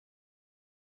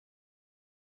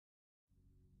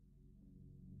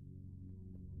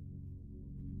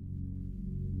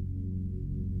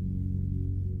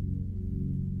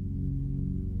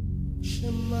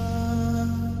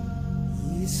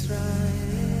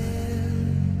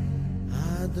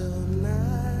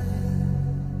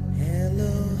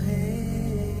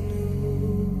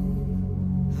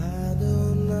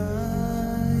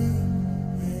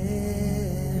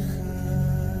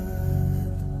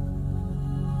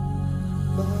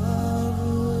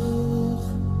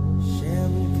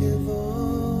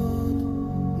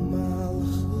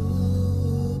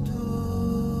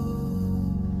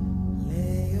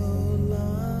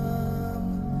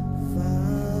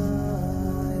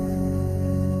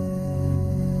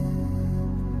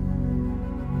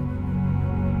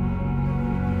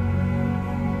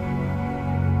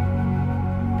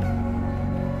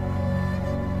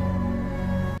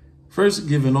First,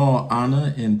 giving all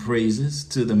honor and praises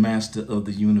to the Master of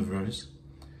the universe,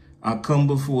 I come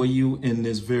before you in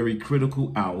this very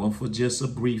critical hour for just a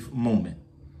brief moment.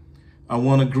 I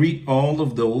want to greet all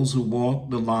of those who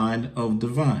walk the line of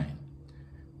divine.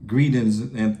 Greetings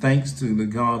and thanks to the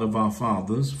God of our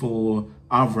fathers for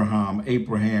Avraham,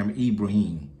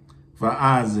 Ibrahim, for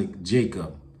Isaac,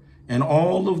 Jacob, and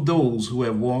all of those who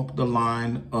have walked the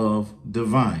line of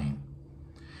divine.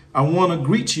 I want to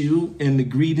greet you in the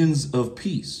greetings of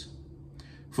peace.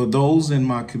 For those in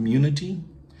my community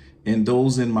and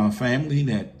those in my family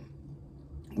that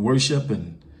worship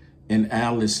in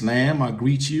Al-Islam, I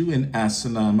greet you in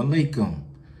Assalamu alaikum.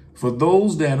 For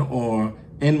those that are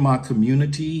in my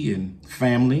community and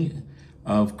family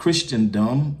of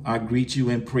Christendom, I greet you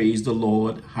and praise the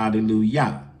Lord.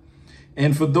 Hallelujah.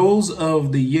 And for those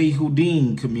of the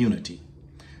Yehudim community,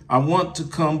 I want to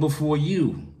come before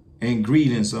you and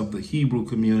greetings of the Hebrew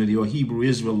community or Hebrew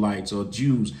Israelites or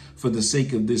Jews for the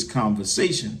sake of this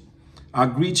conversation. I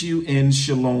greet you in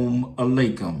Shalom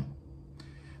Aleichem.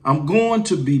 I'm going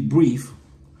to be brief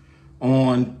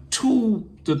on 2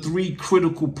 to 3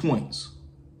 critical points,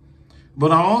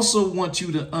 but I also want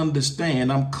you to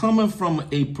understand I'm coming from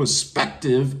a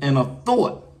perspective and a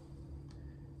thought.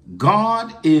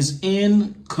 God is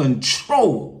in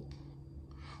control.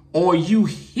 Are you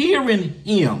hearing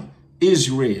him?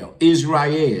 Israel,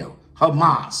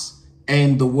 HAMAS,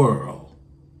 and the world.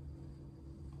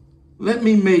 Let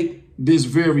me make this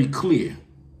very clear.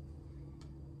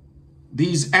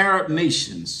 These Arab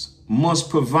nations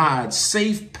must provide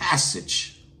safe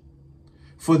passage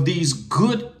for these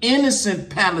good, innocent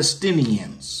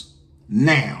Palestinians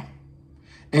now,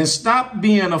 and stop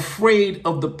being afraid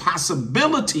of the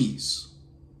possibilities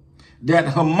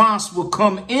that Hamas will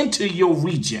come into your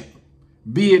region,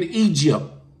 be it Egypt.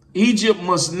 Egypt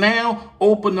must now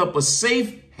open up a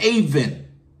safe haven,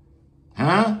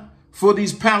 for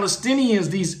these Palestinians,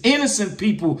 these innocent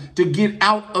people, to get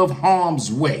out of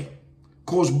harm's way.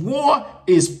 Because war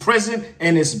is present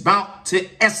and it's about to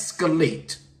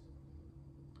escalate.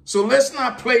 So let's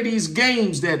not play these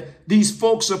games that these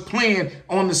folks are playing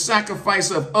on the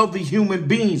sacrifice of other human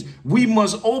beings. We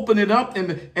must open it up,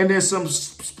 and there's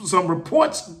some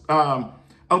reports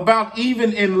about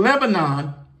even in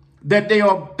Lebanon that they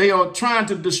are trying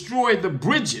to destroy the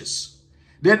bridges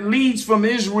that leads from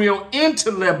Israel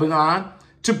into Lebanon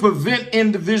to prevent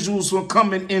individuals from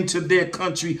coming into their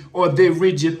country or their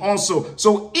region also.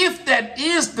 So if that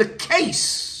is the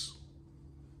case,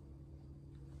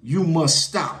 you must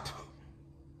stop.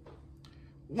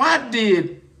 Why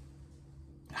did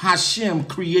Hashem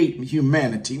create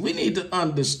humanity? We need to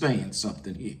understand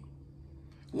something here.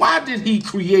 Why did he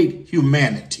create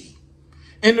humanity?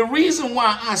 And the reason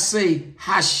why I say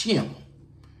Hashem,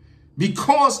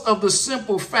 because of the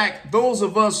simple fact, those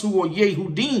of us who are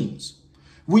Yehudims,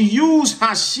 we use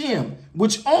Hashem,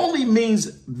 which only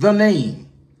means the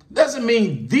name. Doesn't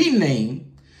mean the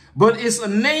name, but it's a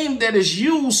name that is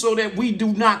used so that we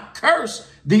do not curse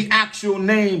the actual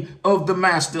name of the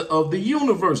Master of the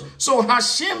universe. So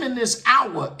Hashem in this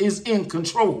hour is in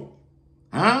control.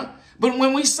 But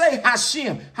when we say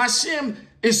Hashem, Hashem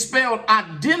is spelled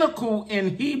identical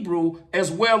in Hebrew as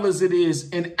well as it is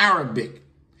in Arabic.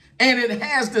 And it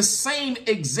has the same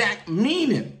exact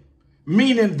meaning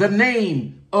the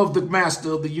name of the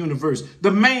Master of the universe,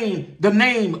 the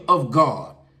name of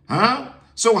God.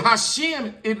 So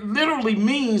Hashem, it literally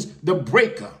means the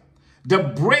breaker, the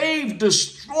brave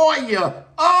destroyer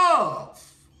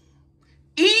of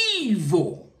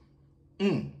evil.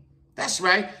 That's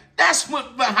right. That's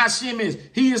what Hashem is.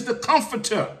 He is the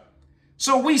comforter.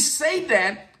 So we say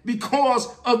that because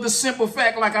of the simple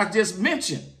fact, like I just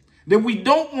mentioned, that we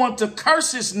don't want to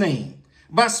curse his name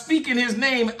by speaking his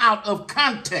name out of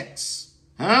context.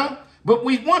 But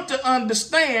we want to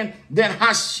understand that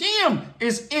Hashem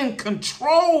is in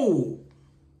control.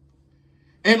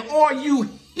 And are you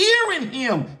hearing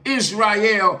him,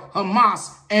 Israel,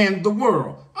 Hamas, and the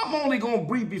world? I'm only going to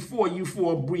breathe before you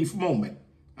for a brief moment.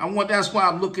 That's why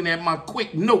I'm looking at my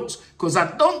quick notes, because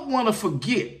I don't want to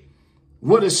forget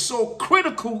what is so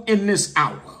critical in this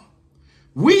hour.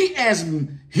 We as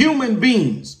human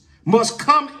beings must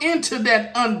come into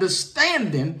that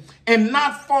understanding and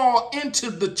not fall into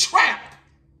the trap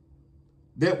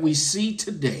that we see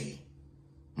today.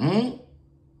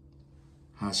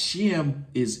 Hashem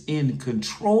is in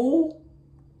control,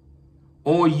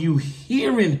 or you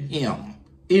hearing him,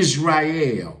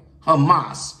 Israel,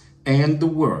 Hamas, and the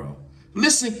world.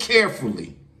 Listen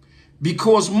carefully,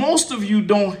 because most of you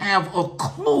don't have a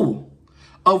clue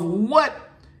of what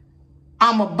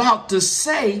I'm about to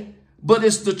say, but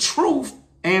it's the truth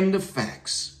and the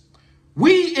facts.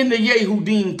 We in the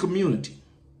Yehudim community,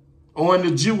 or in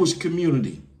the Jewish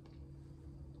community,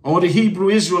 or the Hebrew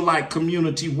Israelite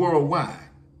community worldwide,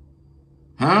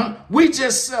 we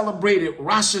just celebrated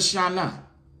Rosh Hashanah,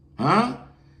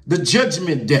 the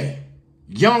Judgment Day,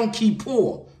 Yom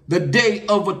Kippur, the Day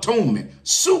of Atonement,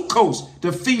 Sukkot,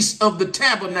 the Feast of the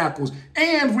Tabernacles,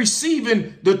 and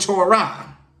receiving the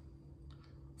Torah.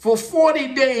 For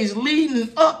 40 days leading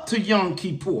up to Yom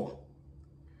Kippur,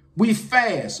 we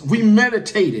fast, we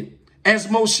meditated, as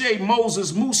Moshe,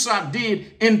 Moses, Musa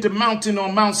did in the mountain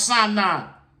on Mount Sinai,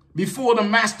 before the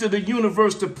master of the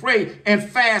universe, to pray and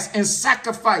fast and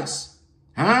sacrifice,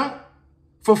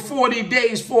 for 40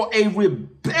 days for a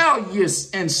rebellious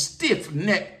and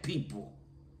stiff-necked people.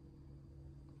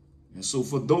 And so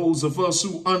for those of us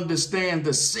who understand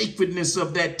the sacredness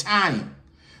of that time,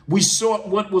 we sought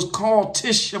what was called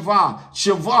Tish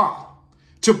Shavah,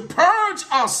 to purge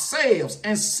ourselves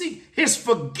and seek his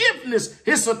forgiveness,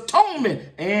 his atonement,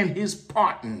 and his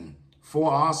pardon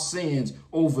for our sins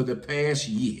over the past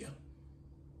year.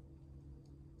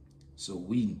 So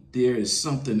there is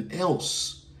something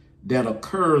else that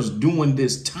occurs during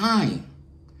this time.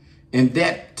 And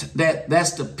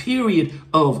that's the period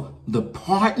of the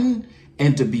pardon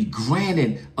and to be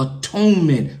granted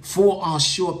atonement for our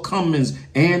shortcomings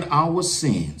and our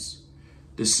sins.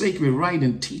 The sacred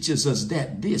writing teaches us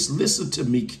that listen to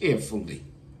me carefully,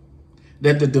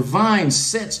 that the divine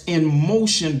sets in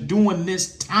motion during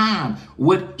this time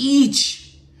what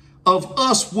each of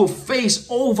us will face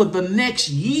over the next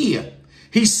year.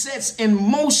 He sets in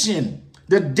motion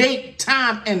the date,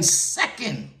 time, and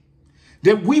second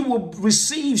that we will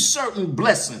receive certain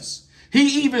blessings.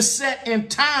 He even set in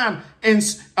time and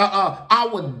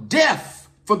our death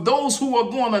for those who are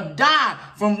going to die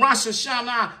from Rosh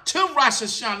Hashanah to Rosh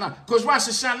Hashanah, because Rosh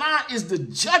Hashanah is the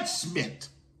judgment.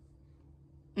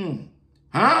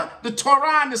 The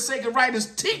Torah and the sacred writings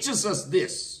teaches us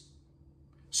this.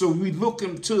 So we look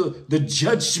into the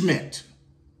judgment.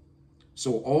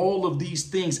 So all of these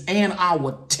things and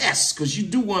our tests, because you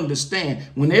do understand,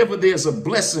 whenever there's a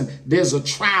blessing, there's a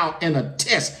trial and a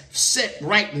test set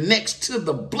right next to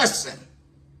the blessing.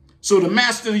 So the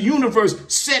master of the universe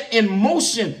set in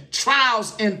motion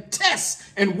trials and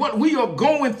tests. And what we are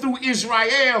going through,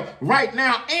 Israel, right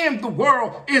now and the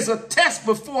world, is a test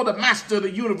before the master of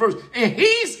the universe. And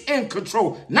he's in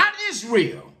control, not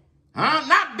Israel,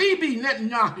 not Bibi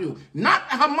Netanyahu, not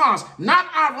Hamas, not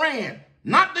Iran,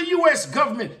 not the U.S.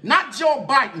 government, not Joe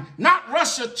Biden, not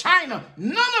Russia, China.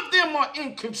 None of them are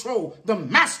in control. The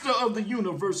master of the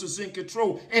universe is in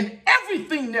control. And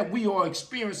everything that we are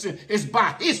experiencing is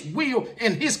by his will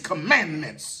and his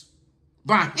commandments.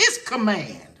 By his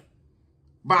command,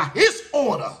 by his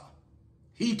order.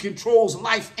 He controls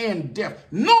life and death.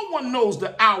 No one knows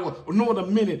the hour nor the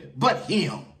minute but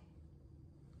him.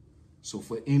 So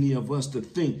for any of us to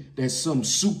think that some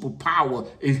superpower,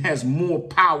 it has more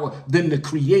power than the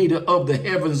creator of the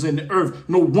heavens and the earth,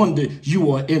 no wonder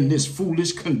you are in this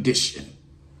foolish condition.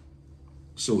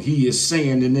 So he is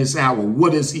saying in this hour,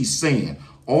 what is he saying?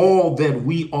 All that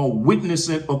we are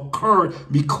witnessing occurred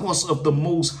because of the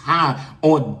Most High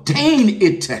ordained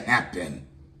it to happen.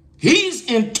 He's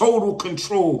in total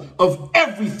control of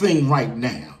everything right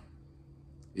now.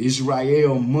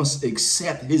 Israel must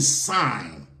accept his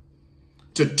sign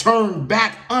to turn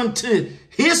back unto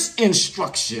his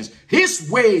instructions, his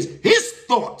ways, his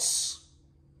thoughts.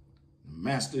 The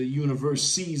master of the universe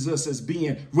sees us as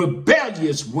being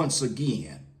rebellious once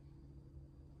again.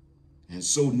 And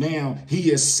so now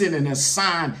he is sending a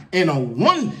sign and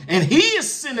and he is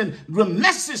sending the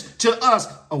message to us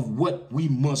of what we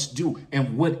must do.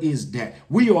 And what is that?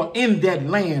 We are in that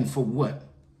land for what?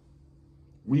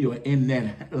 We are in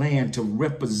that land to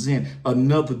represent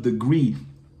another degree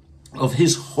of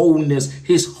his wholeness,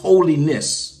 his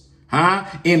holiness,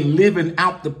 in living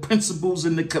out the principles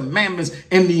and the commandments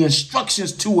and the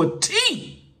instructions to a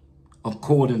T,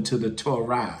 according to the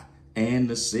Torah and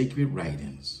the sacred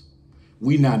writings.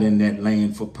 We're not in that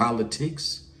land for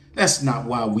politics. That's not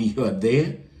why we are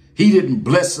there. He didn't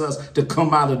bless us to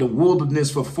come out of the wilderness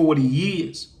for 40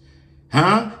 years.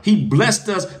 He blessed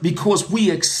us because we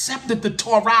accepted the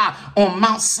Torah on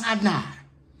Mount Sinai.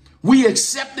 We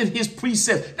accepted his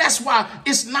precepts. That's why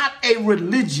it's not a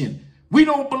religion. We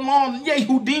don't belong,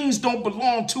 Yehudims don't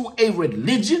belong to a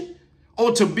religion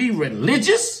or to be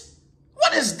religious.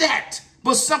 What is that?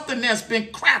 But something that's been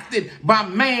crafted by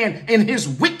man in his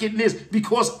wickedness,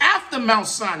 because after Mount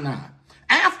Sinai,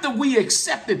 after we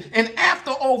accepted, and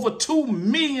after over 2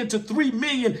 million to 3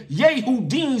 million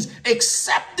Yehudims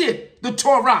accepted the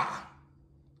Torah,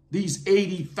 these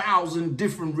 80,000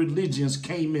 different religions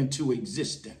came into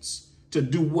existence to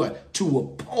do what? To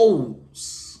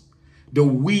oppose the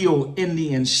will and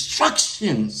the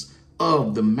instructions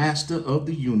of the master of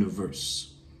the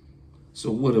universe.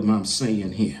 So what am I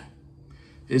saying here?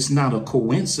 It's not a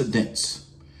coincidence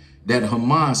that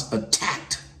Hamas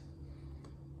attacked,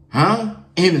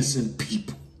 innocent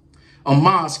people.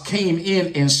 Hamas came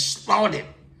in and slaughtered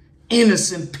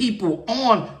innocent people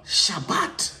on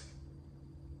Shabbat,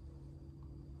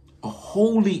 a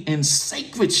holy and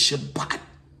sacred Shabbat.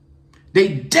 They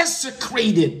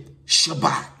desecrated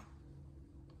Shabbat.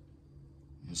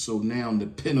 And so now the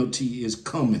penalty is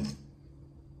coming.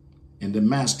 And the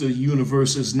master of the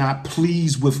universe is not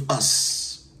pleased with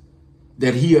us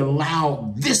that he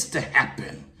allowed this to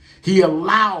happen. He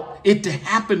allowed it to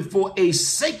happen for a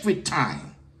sacred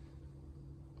time.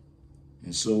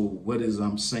 And so what is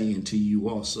I'm saying to you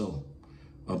also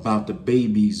about the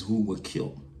babies who were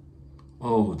killed?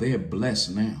 Oh, they're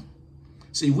blessed now.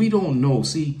 See, we don't know.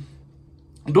 See,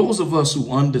 those of us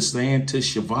who understand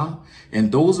Teshuvah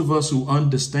and those of us who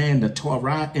understand the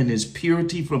Torah and its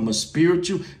purity from a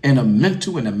spiritual and a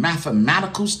mental and a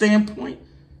mathematical standpoint,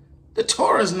 the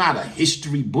Torah is not a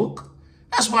history book.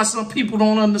 That's why some people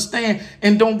don't understand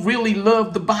and don't really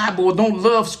love the Bible or don't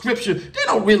love scripture. They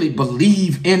don't really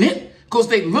believe in it because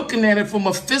they're looking at it from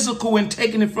a physical and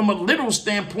taking it from a literal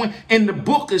standpoint. And the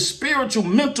book is spiritual,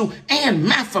 mental, and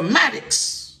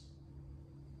mathematics.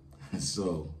 And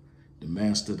so the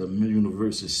master of the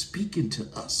universe is speaking to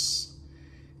us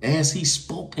as he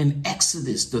spoke in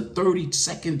Exodus, the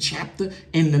 32nd chapter,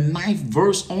 in the 9th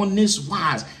verse on this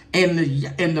wise. And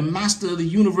the master of the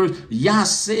universe, Yah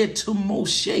said to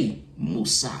Moshe,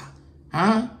 Musa,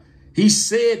 he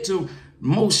said to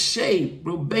Moshe,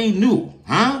 Rabbeinu,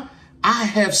 I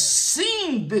have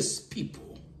seen this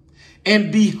people,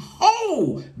 and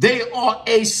behold, they are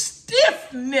a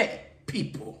stiff-necked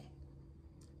people.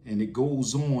 And it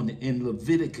goes on in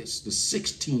Leviticus, the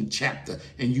 16th chapter,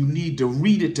 and you need to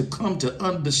read it to come to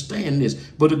understand this.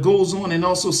 But it goes on and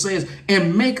also says,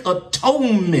 and make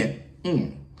atonement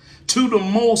to the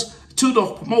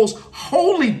most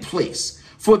holy place,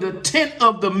 for the tent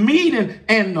of the meeting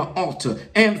and the altar,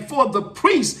 and for the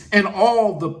priests and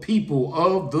all the people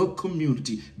of the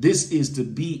community. This is to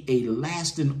be a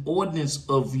lasting ordinance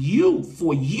of you,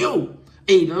 for you.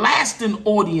 A lasting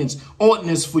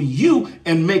ordinance for you,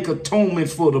 and make atonement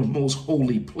for the most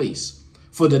holy place,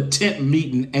 for the tent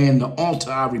meeting and the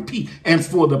altar, I repeat, and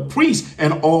for the priests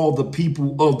and all the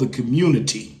people of the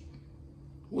community.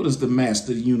 What is the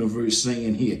master of the universe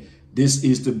saying here? This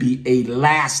is to be a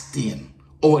lasting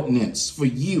ordinance for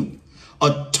you.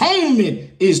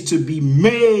 Atonement is to be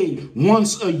made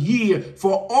once a year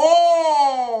for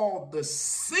all the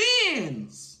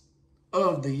sins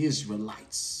of the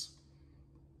Israelites.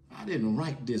 I didn't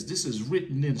write this. This is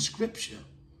written in scripture.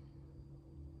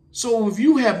 So if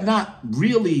you have not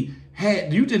really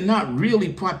you did not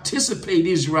really participate,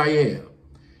 Israel,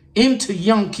 into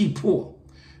Yom Kippur.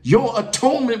 Your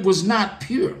atonement was not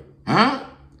pure.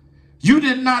 You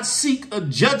did not seek a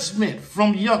judgment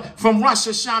from Rosh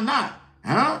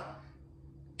Hashanah.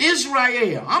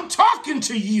 Israel, I'm talking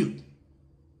to you.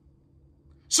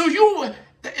 So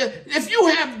if you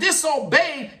have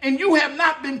disobeyed and you have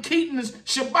not been keeping his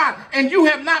Shabbat and you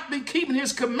have not been keeping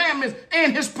his commandments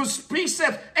and his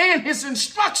precepts and his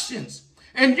instructions,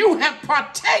 and you have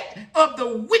partaken of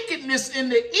the wickedness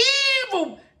and the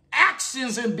evil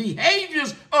actions and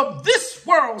behaviors of this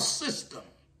world system,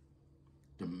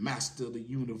 the master of the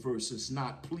universe is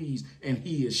not pleased, and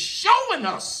he is showing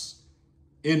us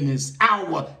in this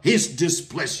hour his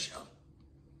displeasure.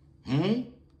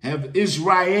 Have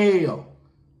Israel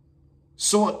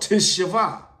sought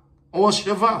Teshuvah or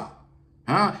Shavah?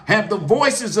 Have the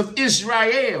voices of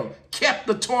Israel kept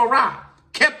the Torah,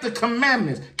 kept the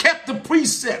commandments, kept the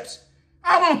precepts?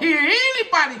 I don't hear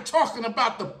anybody talking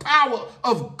about the power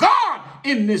of God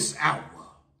in this hour.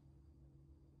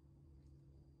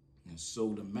 And so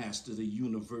the master of the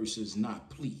universe is not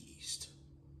pleased.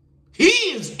 He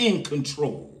is in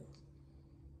control.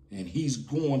 And he's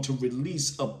going to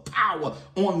release a power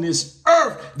on this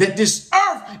earth that this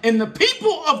earth and the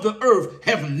people of the earth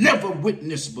have never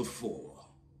witnessed before.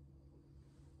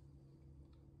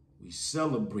 We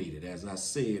celebrated, as I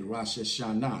said, Rosh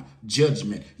Hashanah,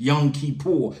 Judgment, Yom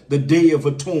Kippur, the Day of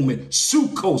Atonement,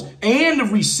 Sukkot, and the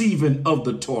receiving of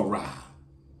the Torah.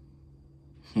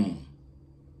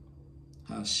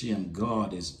 Hashem,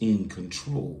 God is in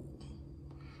control.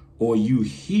 Or you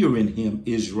hearing him,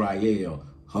 Israel,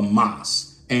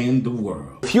 HAMAS, and the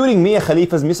world. Refuting Mia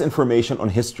Khalifa's misinformation on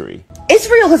history.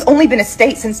 Israel has only been a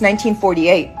state since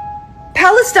 1948.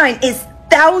 Palestine is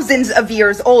thousands of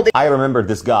years old. I remember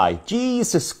this guy.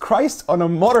 Jesus Christ on a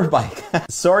motorbike.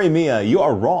 Sorry, Mia, you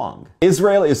are wrong.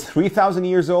 Israel is 3,000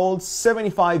 years old,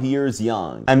 75 years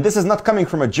young. And this is not coming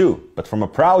from a Jew, but from a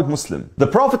proud Muslim. The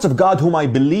prophets of God whom I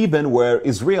believe in were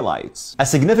Israelites. A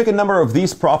significant number of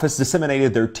these prophets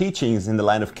disseminated their teachings in the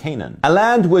land of Canaan, a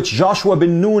land which Joshua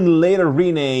ben Nun later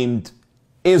renamed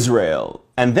Israel.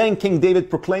 And then King David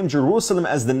proclaimed Jerusalem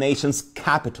as the nation's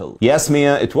capital. Yes,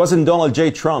 Mia, it wasn't Donald J.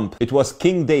 Trump, it was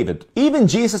King David. Even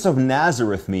Jesus of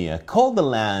Nazareth, Mia, called the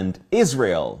land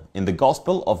Israel in the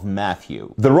Gospel of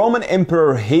Matthew. The Roman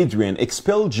Emperor Hadrian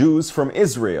expelled Jews from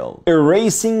Israel,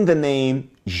 erasing the name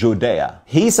Judea.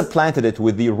 He supplanted it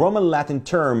with the Roman Latin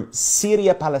term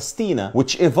Syria Palestina,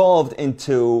 which evolved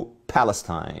into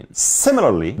Palestine.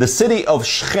 Similarly, the city of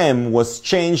Shechem was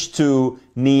changed to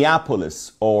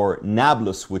Neapolis or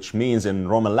Nablus, which means in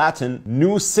Roman Latin,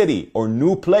 new city or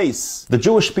new place. The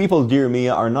Jewish people, dear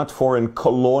Mia, are not foreign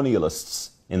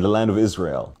colonialists in the land of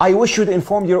Israel. I wish you'd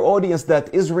informed your audience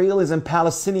that Israelis and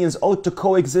Palestinians ought to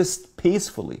coexist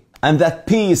peacefully. And that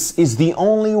peace is the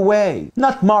only way,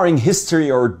 not marring history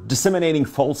or disseminating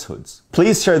falsehoods.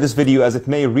 Please share this video as it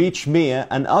may reach Mia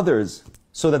and others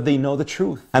so that they know the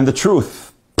truth. And the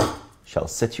truth shall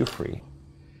set you free.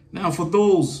 Now, for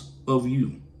those of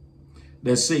you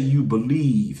that say you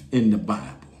believe in the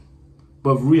Bible,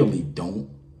 but really don't,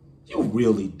 you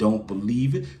really don't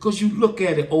believe it because you look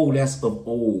at it, oh, that's of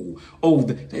old. Oh,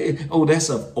 that's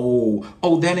of old.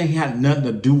 Oh, that ain't had nothing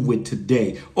to do with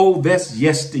today. Oh, that's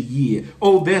yesteryear.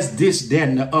 Oh, that's this, that,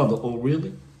 and the other. Oh,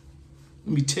 really?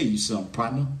 Let me tell you something,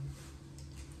 partner.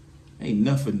 Ain't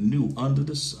nothing new under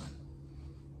the sun.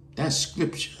 That's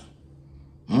scripture.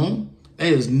 There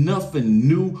is nothing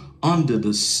new under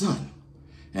the sun.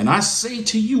 And I say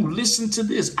to you, listen to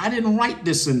this. I didn't write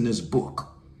this in this book.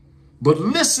 But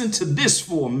listen to this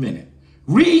for a minute.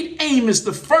 Read Amos,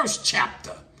 the 1st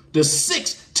chapter, the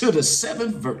 6th to the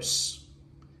 7th verse.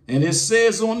 And it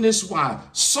says on this wise,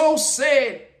 so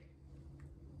said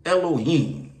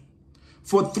Elohim,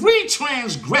 for 3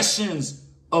 transgressions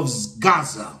of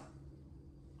Gaza,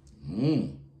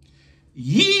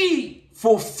 ye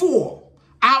for 4,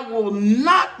 I will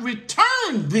not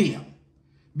return them,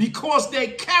 because they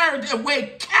carried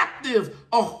away captive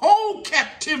a whole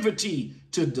captivity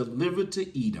to deliver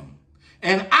to Edom.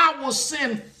 And I will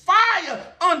send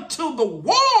fire unto the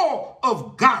wall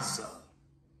of Gaza,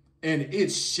 and it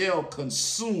shall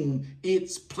consume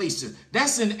its places.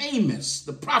 That's in Amos,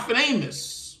 the prophet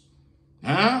Amos.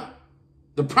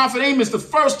 The prophet Amos, the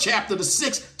 1st chapter, the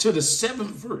 6th to the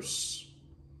 7th verse.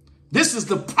 This is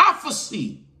the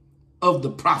prophecy of the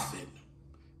prophet.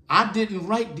 I didn't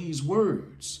write these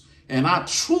words, and I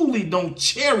truly don't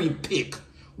cherry pick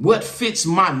what fits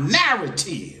my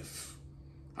narrative.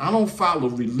 I don't follow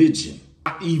religion,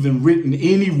 not even written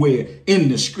anywhere in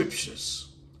the scriptures.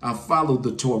 I follow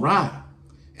the Torah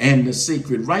and the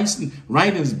sacred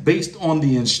writings based on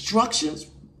the instructions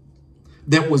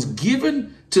that was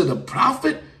given to the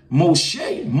prophet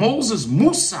Moses,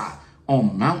 Musa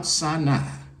on Mount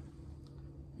Sinai.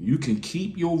 You can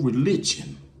keep your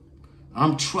religion.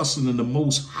 I'm trusting in the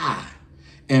Most High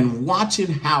and watching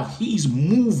how he's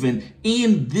moving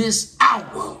in this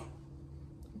hour.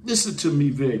 Listen to me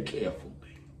very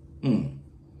carefully.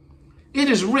 It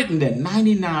is written that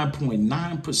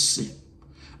 99.9%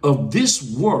 of this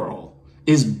world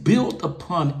is built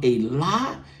upon a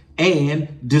lie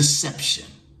and deception.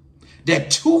 That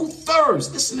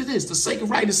 2/3, listen to this, the sacred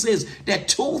writer says that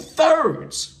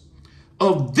 2/3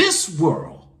 of this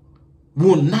world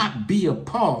will not be a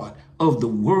part of the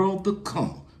world to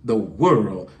come, the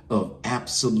world of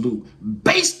absolute,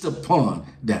 based upon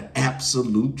the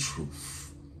absolute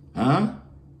truth.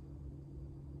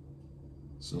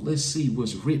 So let's see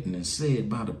what's written and said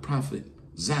by the prophet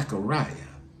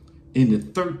Zechariah in the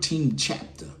 13th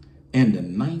chapter and the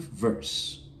 9th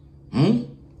verse.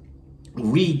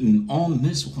 Reading on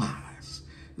this wise.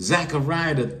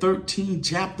 Zechariah, the 13th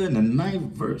chapter and the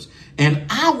 9th verse. And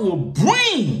I will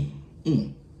bring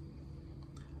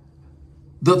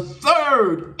the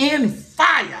third in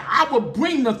fire. I will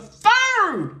bring the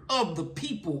third of the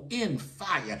people in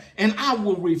fire, and I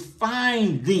will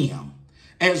refine them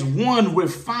as one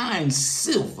refines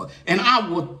silver, and I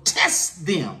will test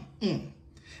them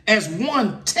as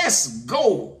one tests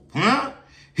gold.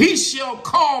 He shall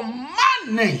call my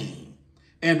name,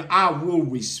 and I will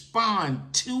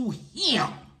respond to him.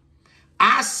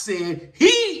 I said, he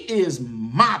is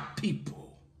my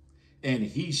people, and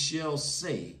he shall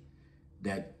say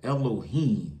that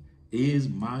Elohim is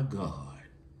my God.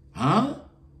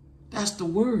 That's the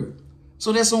word.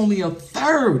 So that's only a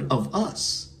third of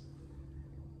us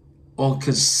are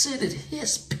considered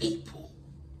his people.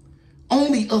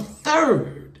 Only a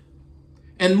third.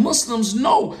 And Muslims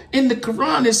know in the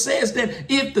Quran it says that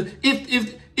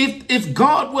if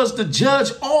God was to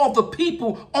judge all the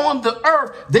people on the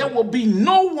earth, there will be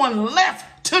no one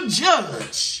left to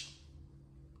judge.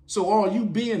 So are you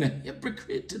being a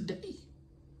hypocrite today?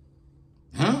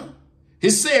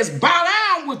 It says, bow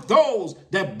down with those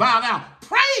that bow down.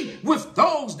 Pray with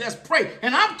those that pray.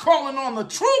 And I'm calling on the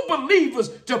true believers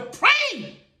to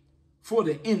pray for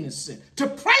the innocent, to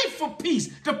pray for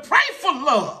peace, to pray for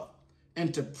love,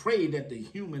 and to pray that the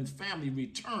human family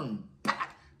return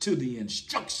back to the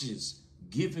instructions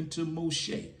given to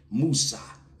Moshe, Musa,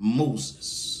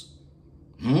 Moses.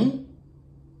 That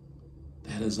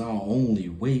is our only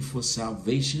way for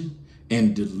salvation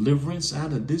and deliverance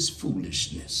out of this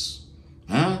foolishness.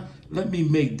 Let me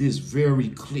make this very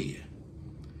clear.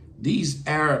 These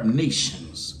Arab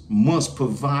nations must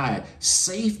provide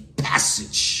safe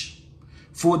passage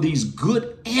for these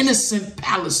good, innocent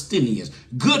Palestinians,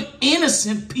 good,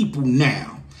 innocent people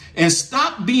now. And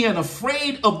stop being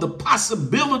afraid of the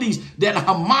possibilities that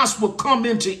Hamas will come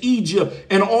into Egypt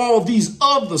and all these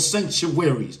other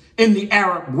sanctuaries in the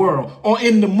Arab world or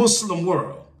in the Muslim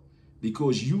world.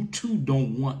 Because you too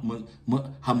don't want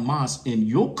Hamas in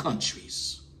your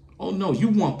countries. Oh no, you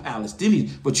want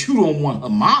Palestinians, but you don't want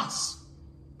Hamas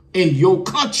in your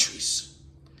countries.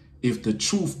 If the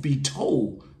truth be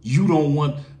told, you don't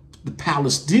want the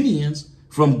Palestinians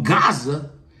from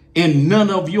Gaza in none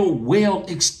of your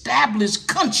well-established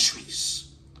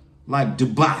countries like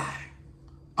Dubai,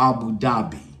 Abu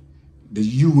Dhabi, the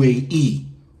UAE,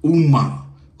 Oman,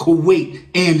 Kuwait,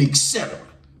 and etc.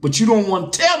 But you don't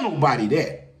want to tell nobody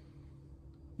that.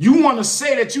 You want to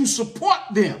say that you support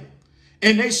them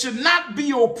and they should not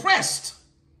be oppressed.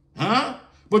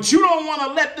 But you don't want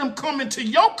to let them come into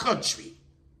your country.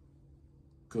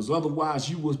 Because otherwise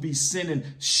you will be sending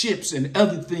ships and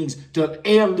other things to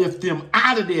airlift them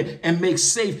out of there and make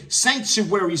safe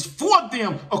sanctuaries for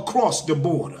them across the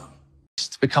border.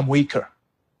 Become weaker.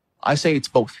 I say it's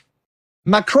both.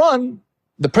 Macron,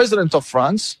 the president of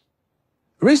France,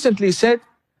 recently said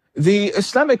the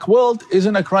Islamic world is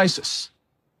in a crisis.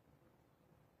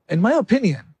 In my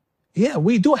opinion, yeah,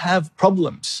 we do have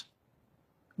problems.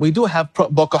 We do have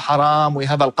Boko Haram, we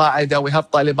have Al-Qaeda, we have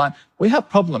Taliban. We have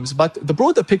problems, but the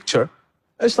broader picture,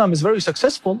 Islam is very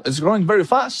successful, it's growing very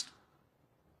fast.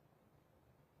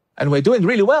 And we're doing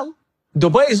really well.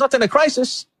 Dubai is not in a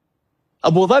crisis.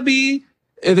 Abu Dhabi,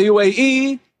 the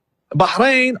UAE,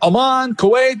 Bahrain, Oman,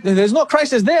 Kuwait, there's no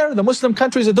crisis there. The Muslim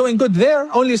countries are doing good there.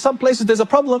 Only some places there's a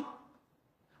problem.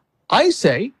 I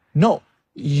say, no,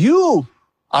 you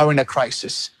are in a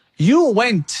crisis. You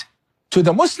went to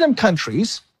the Muslim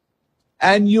countries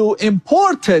and you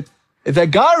imported the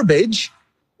garbage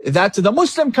that the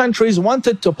Muslim countries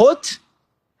wanted to put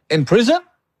in prison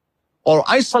or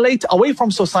isolate away from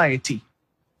society.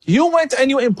 You went and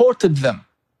you imported them.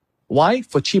 Why?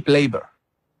 For cheap labor.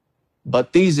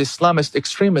 But these Islamist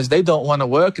extremists, they don't want to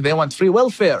work. They want free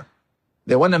welfare.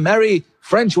 They want to marry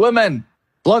French women,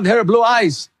 blonde hair, blue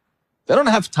eyes. They don't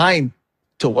have time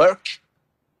to work.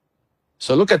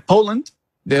 So look at Poland.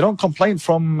 They don't complain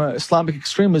from Islamic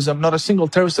extremism, not a single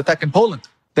terrorist attack in Poland.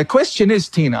 The question is,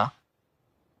 Tina,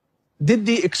 did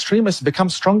the extremists become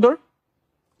stronger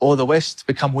or the West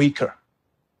become weaker?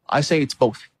 I say it's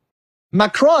both.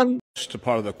 Macron... Just a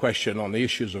part of the question on the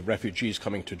issues of refugees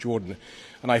coming to Jordan,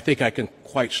 and I think I can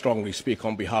quite strongly speak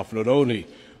on behalf not only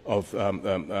of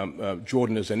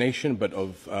Jordan as a nation, but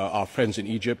of our friends in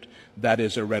Egypt. That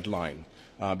is a red line,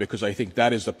 because I think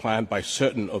that is the plan by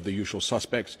certain of the usual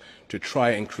suspects to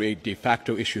try and create de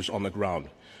facto issues on the ground.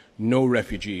 No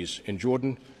refugees in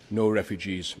Jordan, no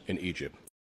refugees in Egypt.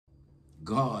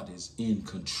 God is in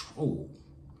control.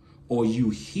 Or you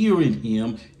hearing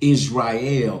him,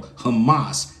 Israel,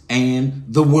 Hamas, and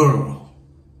the world.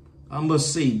 I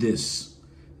must say this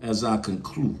as I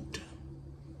conclude.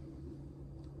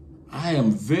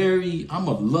 I'm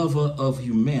a lover of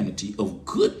humanity, of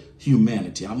good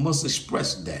humanity. I must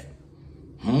express that.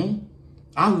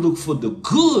 I look for the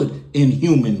good in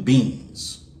human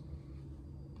beings.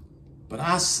 But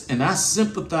I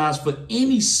sympathize for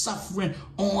any suffering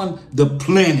on the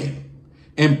planet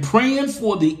and praying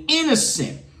for the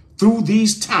innocent through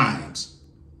these times.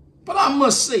 But I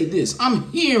must say this,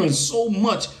 I'm hearing so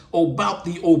much about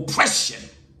the oppression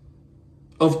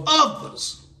of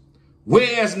others,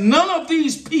 whereas none of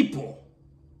these people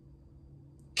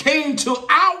came to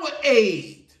our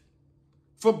aid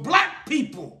for black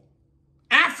people,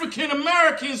 African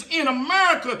Americans in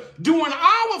America during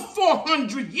our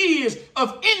 400 years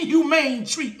of inhumane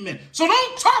treatment. So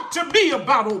don't talk to me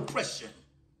about oppression.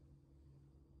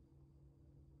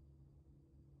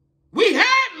 We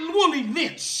had Willie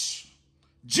Lynch,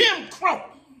 Jim Crow,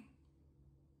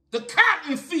 the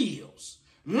cotton fields,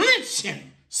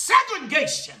 lynching,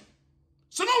 segregation.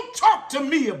 So don't talk to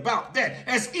me about that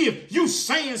as if you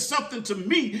saying something to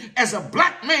me as a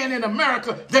black man in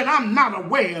America that I'm not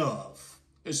aware of.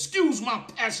 Excuse my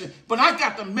passion, but I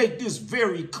got to make this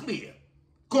very clear.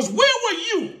 Because where were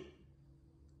you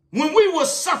when we were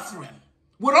suffering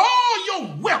with all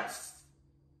your wealth?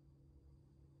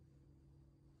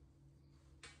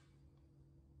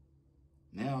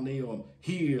 Now they are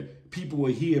here, people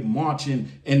are here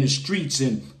marching in the streets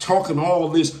and talking all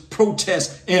this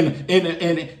protest in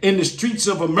the streets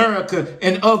of America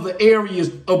and other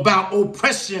areas about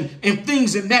oppression and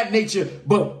things in that nature.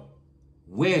 But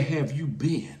where have you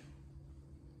been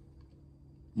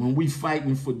when we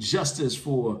fighting for justice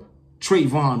for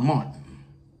Trayvon Martin?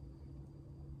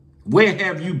 Where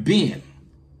have you been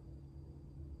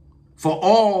for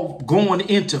all going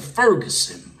into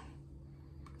Ferguson?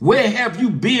 Where have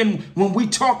you been when we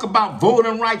talk about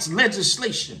voting rights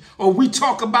legislation, or we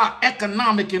talk about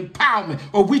economic empowerment,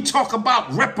 or we talk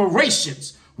about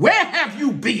reparations? Where have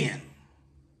you been?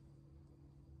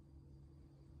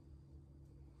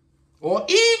 Or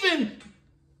even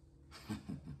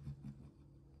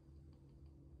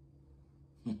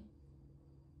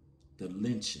the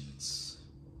lynchings.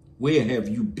 Where have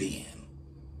you been?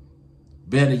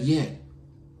 Better yet,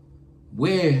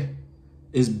 where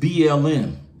is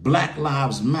BLM? Black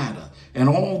Lives Matter, and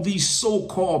all these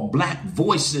so-called black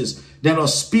voices that are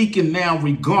speaking now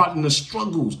regarding the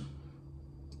struggles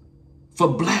for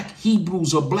black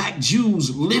Hebrews or black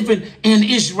Jews living in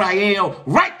Israel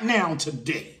right now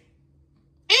today,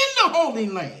 in the Holy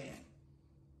Land.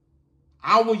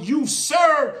 Our youth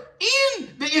serve in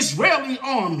the Israeli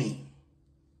army.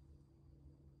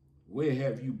 Where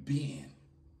have you been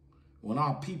when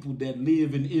our people that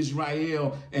live in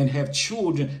Israel and have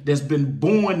children that's been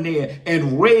born there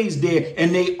and raised there,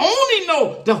 and they only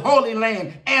know the Holy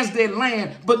Land as their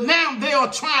land, but now they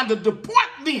are trying to deport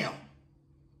them?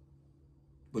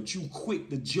 But you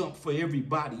quick to jump for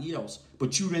everybody else,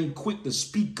 but you ain't quick to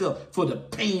speak up for the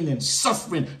pain and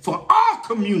suffering for our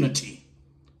community.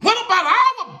 What about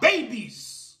our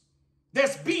babies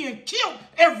that's being killed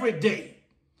every day?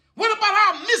 What about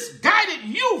our misguided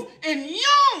youth and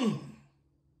young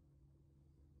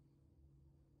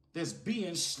that's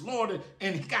being slaughtered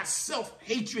and got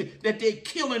self-hatred that they're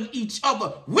killing each other?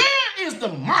 Where is the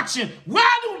marching? Why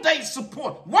do they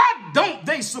support? Why don't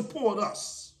they support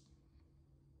us?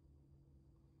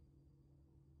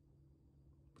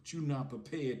 But you're not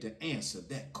prepared to answer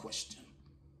that question.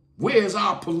 Where's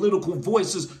our political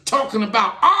voices talking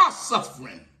about our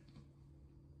suffering?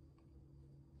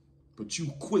 But you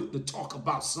quick to talk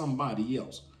about somebody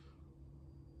else.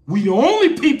 We the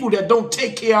only people that don't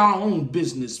take care of our own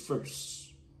business first.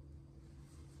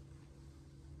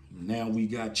 Now we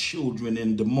got children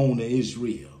in Dimona,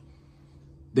 Israel.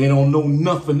 They don't know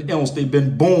nothing else. They've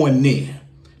been born there.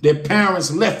 Their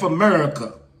parents left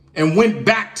America and went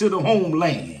back to the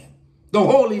homeland, the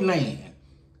Holy Land.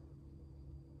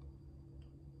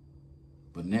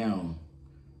 But now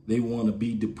they want to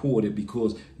be deported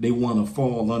because they want to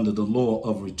fall under the law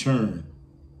of return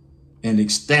and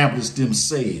establish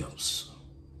themselves.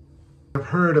 I've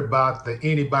heard about the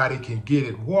anybody can get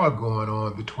it war going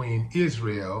on between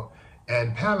Israel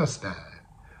and Palestine.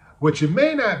 What you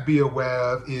may not be aware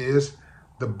of is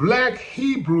the black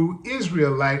Hebrew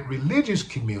Israelite religious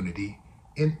community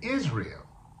in Israel.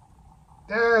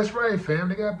 That's right, fam.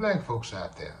 They got black folks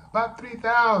out there, about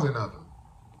 3,000 of them.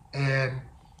 And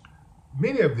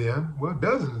many of them, well,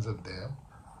 dozens of them,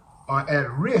 are at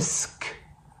risk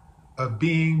of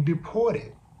being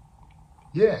deported.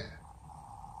 Yeah.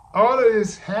 All of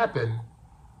this happened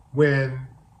when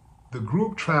the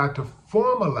group tried to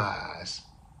formalize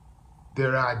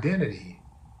their identity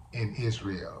in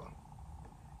Israel.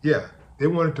 Yeah, they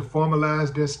wanted to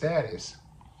formalize their status.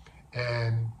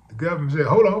 And the government said,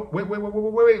 hold on,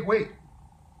 wait.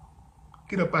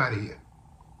 Get up out of here.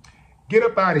 Get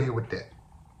up out of here with that.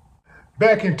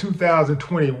 Back in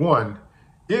 2021,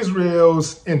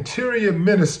 Israel's interior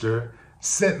minister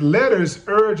sent letters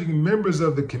urging members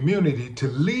of the community to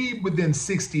leave within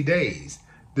 60 days,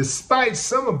 despite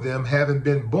some of them having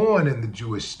been born in the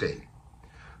Jewish state.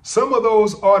 Some of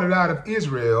those ordered out of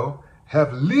Israel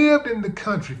have lived in the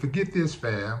country, forget this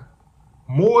fam,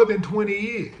 more than 20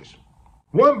 years.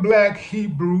 One black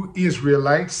Hebrew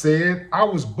Israelite said, I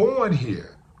was born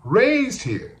here, raised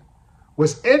here,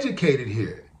 was educated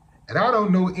here, and I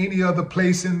don't know any other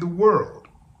place in the world.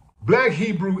 Black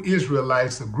Hebrew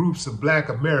Israelites are groups of black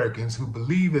Americans who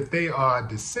believe that they are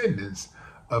descendants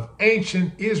of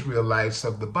ancient Israelites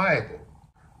of the Bible.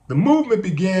 The movement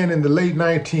began in the late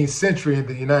 19th century in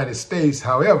the United States,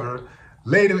 however,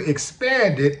 later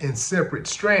expanded in separate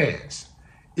strands.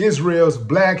 Israel's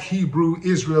black Hebrew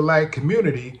Israelite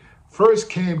community first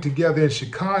came together in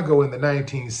Chicago in the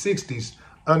 1960s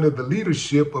under the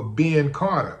leadership of Ben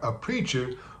Carter, a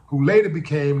preacher who later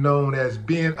became known as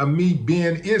Ben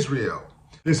Israel.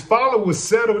 His followers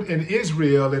settled in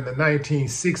Israel in the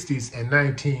 1960s and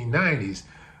 1990s,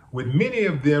 with many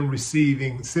of them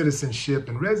receiving citizenship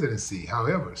and residency.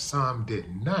 However, some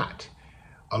did not,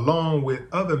 along with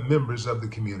other members of the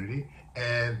community,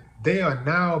 and they are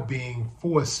now being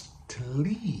forced to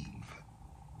leave.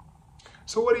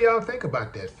 So what do y'all think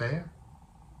about that, fam?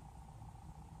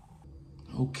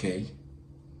 Okay.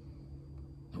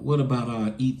 What about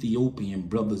our Ethiopian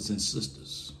brothers and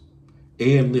sisters,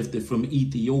 airlifted from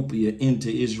Ethiopia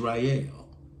into Israel,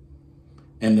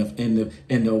 and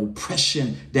the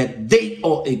oppression that they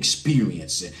are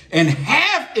experiencing and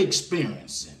have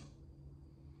experiencing?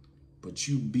 But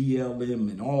you BLM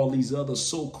and all these other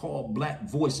so-called black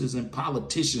voices and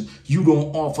politicians, you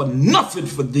don't offer nothing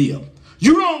for them.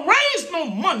 You don't raise no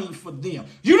money for them.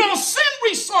 You don't send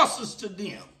resources to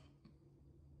them.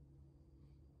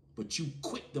 But you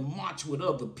quick to march with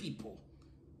other people.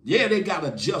 Yeah, they got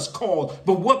a just cause,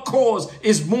 but what cause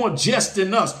is more just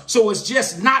than us? So it's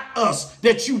just not us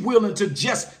that you willing to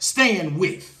just stand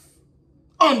with.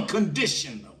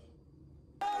 Unconditional.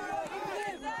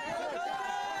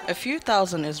 A few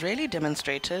thousand Israeli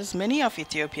demonstrators, many of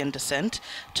Ethiopian descent,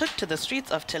 took to the streets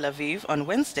of Tel Aviv on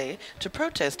Wednesday to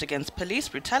protest against police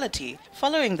brutality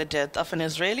following the death of an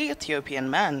Israeli-Ethiopian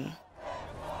man.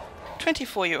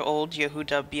 24-year-old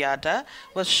Yehuda Biada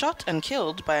was shot and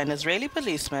killed by an Israeli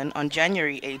policeman on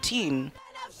January 18.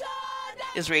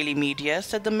 Israeli media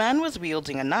said the man was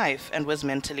wielding a knife and was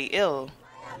mentally ill.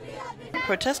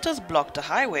 Protesters blocked a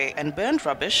highway and burned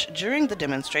rubbish during the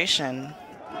demonstration.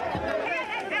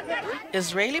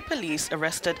 Israeli police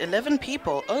arrested 11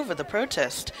 people over the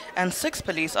protest, and 6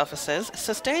 police officers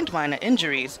sustained minor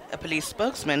injuries, a police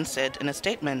spokesman said in a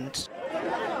statement.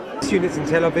 Units in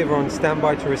Tel Aviv are on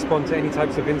standby to respond to any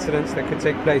types of incidents that could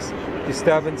take place,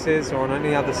 disturbances or on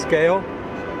any other scale.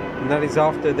 And that is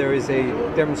after there is a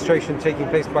demonstration taking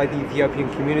place by the Ethiopian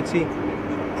community.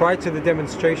 Prior to the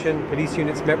demonstration, police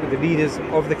units met with the leaders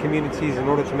of the communities in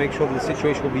order to make sure that the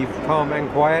situation will be calm and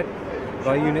quiet.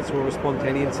 Our units will respond to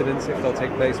any incidents if they'll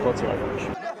take place whatsoever.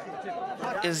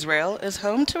 Israel is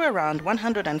home to around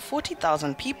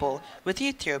 140,000 people with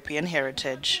Ethiopian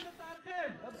heritage.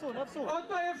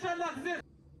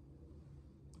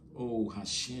 Oh,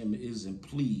 Hashem isn't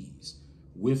pleased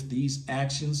with these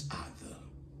actions either.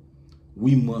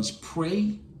 We must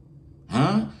pray,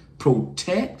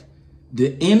 protect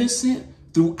the innocent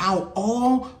throughout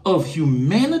all of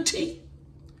humanity,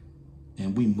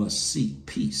 and we must seek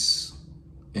peace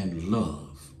and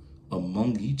love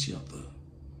among each other.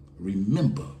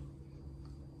 Remember,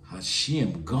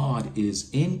 Hashem, God, is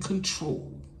in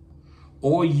control.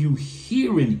 Are you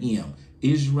hearing him,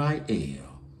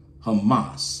 Israel,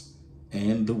 HAMAS,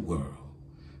 and the world?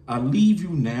 I leave you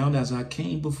now as I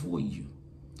came before you.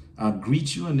 I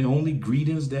greet you in the only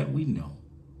greetings that we know.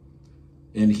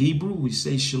 In Hebrew, we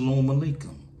say Shalom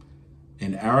Aleichem.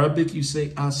 In Arabic, you say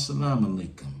Assalamu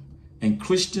Alaikum. In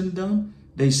Christendom,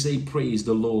 they say praise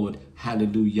the Lord,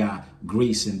 hallelujah,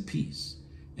 grace and peace.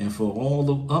 And for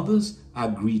all of others, I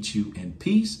greet you in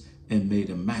peace, and may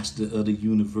the Master of the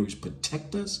universe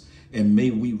protect us, and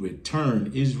may we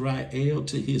return Israel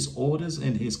to his orders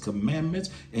and his commandments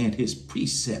and his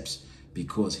precepts,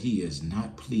 because he is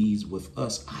not pleased with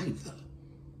us either.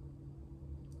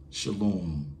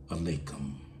 Shalom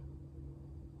Aleichem.